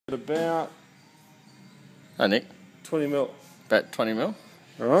About Hey Nick, 20 mil. about 20 mil.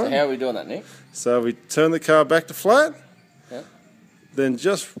 All right. So how are we doing that, Nick? So we turn the car back to flat. Yeah. Then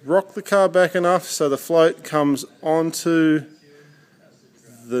just rock the car back enough so the float comes onto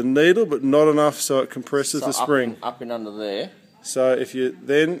the needle, but not enough so it compresses So the spring. up and under there. So if you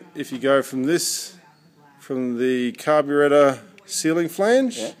go from the carburetor sealing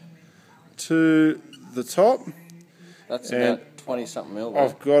flange to the top, That's and about 20 something mil there.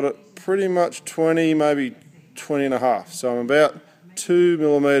 I've got it pretty much 20, maybe 20 and a half. So I'm about 2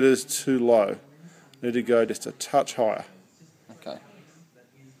 millimeters too low. Need to go just a touch higher. Okay.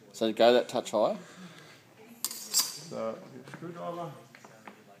 So go that touch higher. So screwdriver.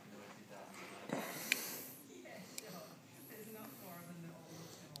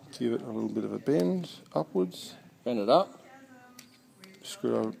 Give it a little bit of a bend upwards. Bend it up.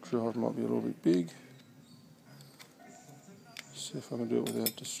 Screwdriver might be a little bit big. See if I can do it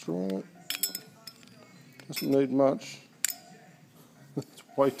without destroying it. Doesn't need much. It's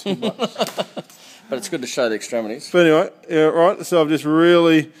way too much. But it's good to show the extremities. But anyway, yeah, right, so I've just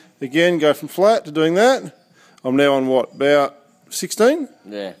really, again, go from flat to doing that. I'm now on what, about 16?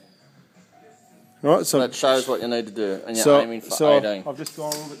 Yeah. Right, so That shows what you need to do, and you're aiming for 18. I've just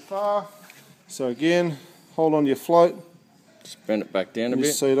gone a little bit far. So again, hold on to your float. Just bend it back down a bit.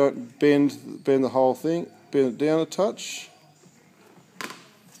 Just so you don't bend the whole thing. Bend it down a touch.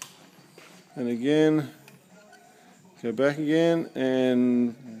 And again, go back again,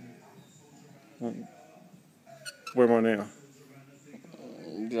 and where am I now?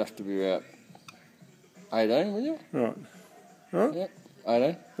 You'd have to be about 18, will you? Right. Right? Yep,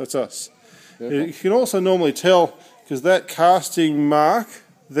 18. That's us. Beautiful. You can also normally tell, because that casting mark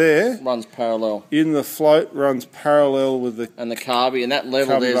there Runs parallel. in the float runs parallel with the, And the carby, and that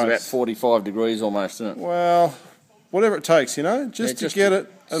level Carbon there's base. about 45 degrees almost, isn't it? well, whatever it takes, you know, just to get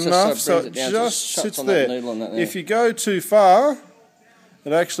it enough so it just sits there. If you go too far,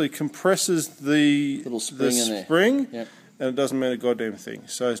 it actually compresses the Little spring in there. spring, Yep. and it doesn't mean a goddamn thing.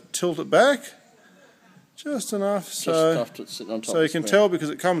 So tilt it back just enough Just so enough to sit on top so of you the can spring. tell, because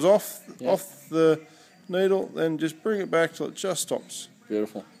it comes off Yep. off the needle. Then just bring it back till it just stops.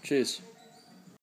 Beautiful. Cheers.